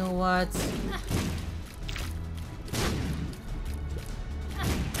 You know what?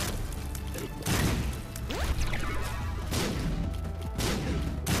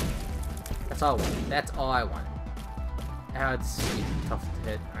 That's all I want. That's all I want. Ah, it's tough to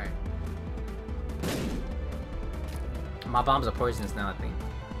hit. Alright. My bombs are poisonous now, I think.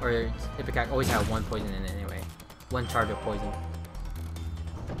 Or Ipecac always have one poison in it anyway. One charge of poison.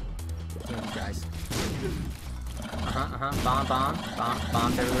 Damn these guys.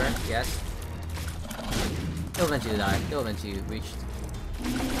 Bombs everywhere. Yes. They'll eventually die. They'll eventually reach.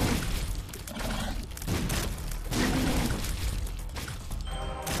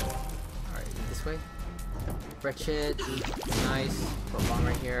 Alright, this way. Wretched. Nice. Put a bomb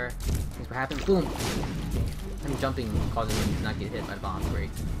right here. Things will happen. Boom! Him jumping causes him to not get hit by the bomb.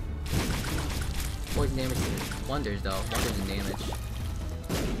 Great. Poison damage wonders though. Wonders in damage.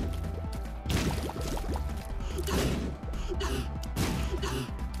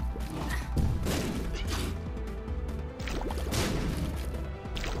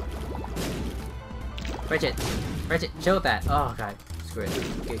 Wretched! Wretched! Chill with that! Oh god. Screw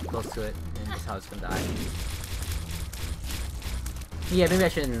it. Get close to it, and that's how it's gonna die. Yeah, maybe I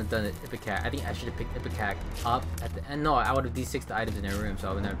shouldn't have done it Ipecac. I think I should have picked Ipecac up at the end. No, I would have D6 the items in their room, so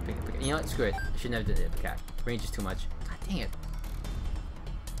I would never pick Ipecac. You know what? Screw it. I should never do Ipecac. Range is too much. God dang it.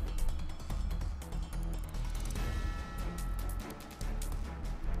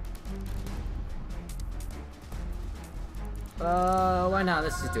 Why not?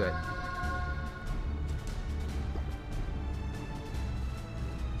 Let's just do it.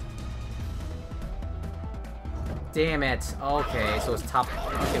 Damn it. Okay, so it's top.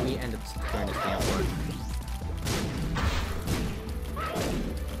 Okay, we end up securing this damn board.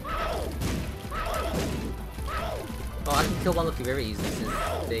 Well, I can kill one Luffy very easily since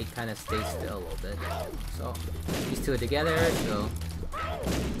they kind of stay still a little bit. So, these two are together, so...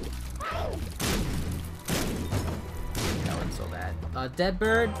 That wasn't so bad. Dead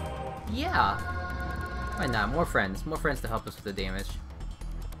bird? Yeah! Why not? More friends. More friends to help us with the damage.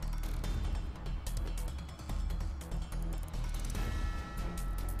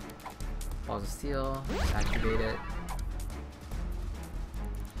 Balls of steel. Just activate it.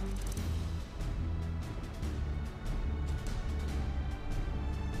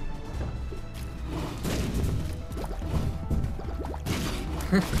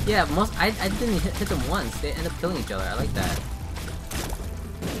 Yeah, I didn't hit them once. They end up killing each other. I like that.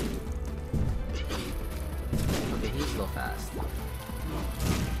 Okay, he's a little fast.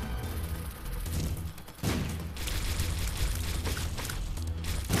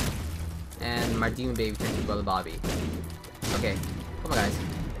 And my demon baby turns to Brother Bobby. Okay, come on guys.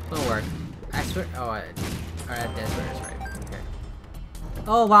 Don't work. I swear. Oh, alright, that's right. Okay.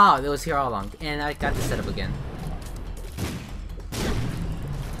 Oh wow, it was here all along, and I got the setup again.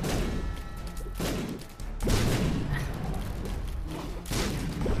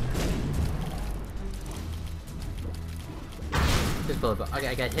 Okay,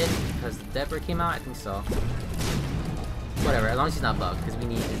 I got hit because the Debra came out? I think so. Whatever, as long as he's not bugged, because we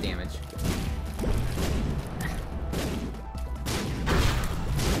need his damage.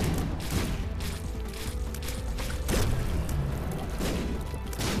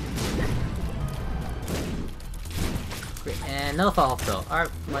 Great, and another fall off though. Alright,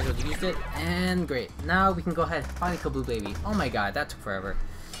 might as well use it, and great. Now we can go ahead and finally kill Blue Baby. Oh my god, that took forever.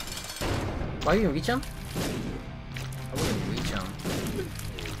 Why you even reach him? I wouldn't reach him.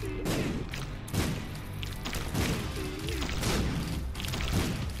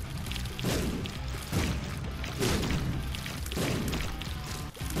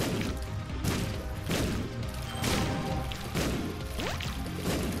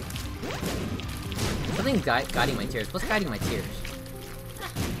 Something guiding my tears. What's guiding my tears?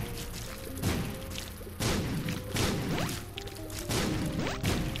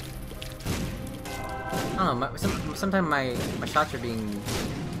 I don't know, sometimes my shots are being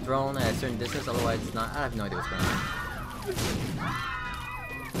thrown at a certain distance, otherwise it's not. I have no idea what's going on.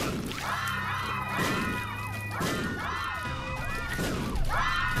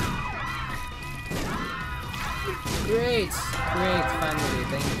 Great! Great, finally,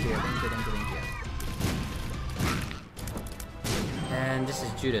 thank you. And this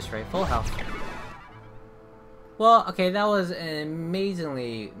is Judas, right? Full health. Well, okay, that was an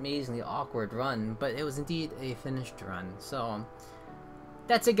amazingly awkward run, but it was indeed a finished run. So,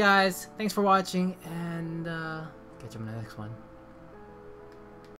 that's it guys. Thanks for watching, and catch you on the next one.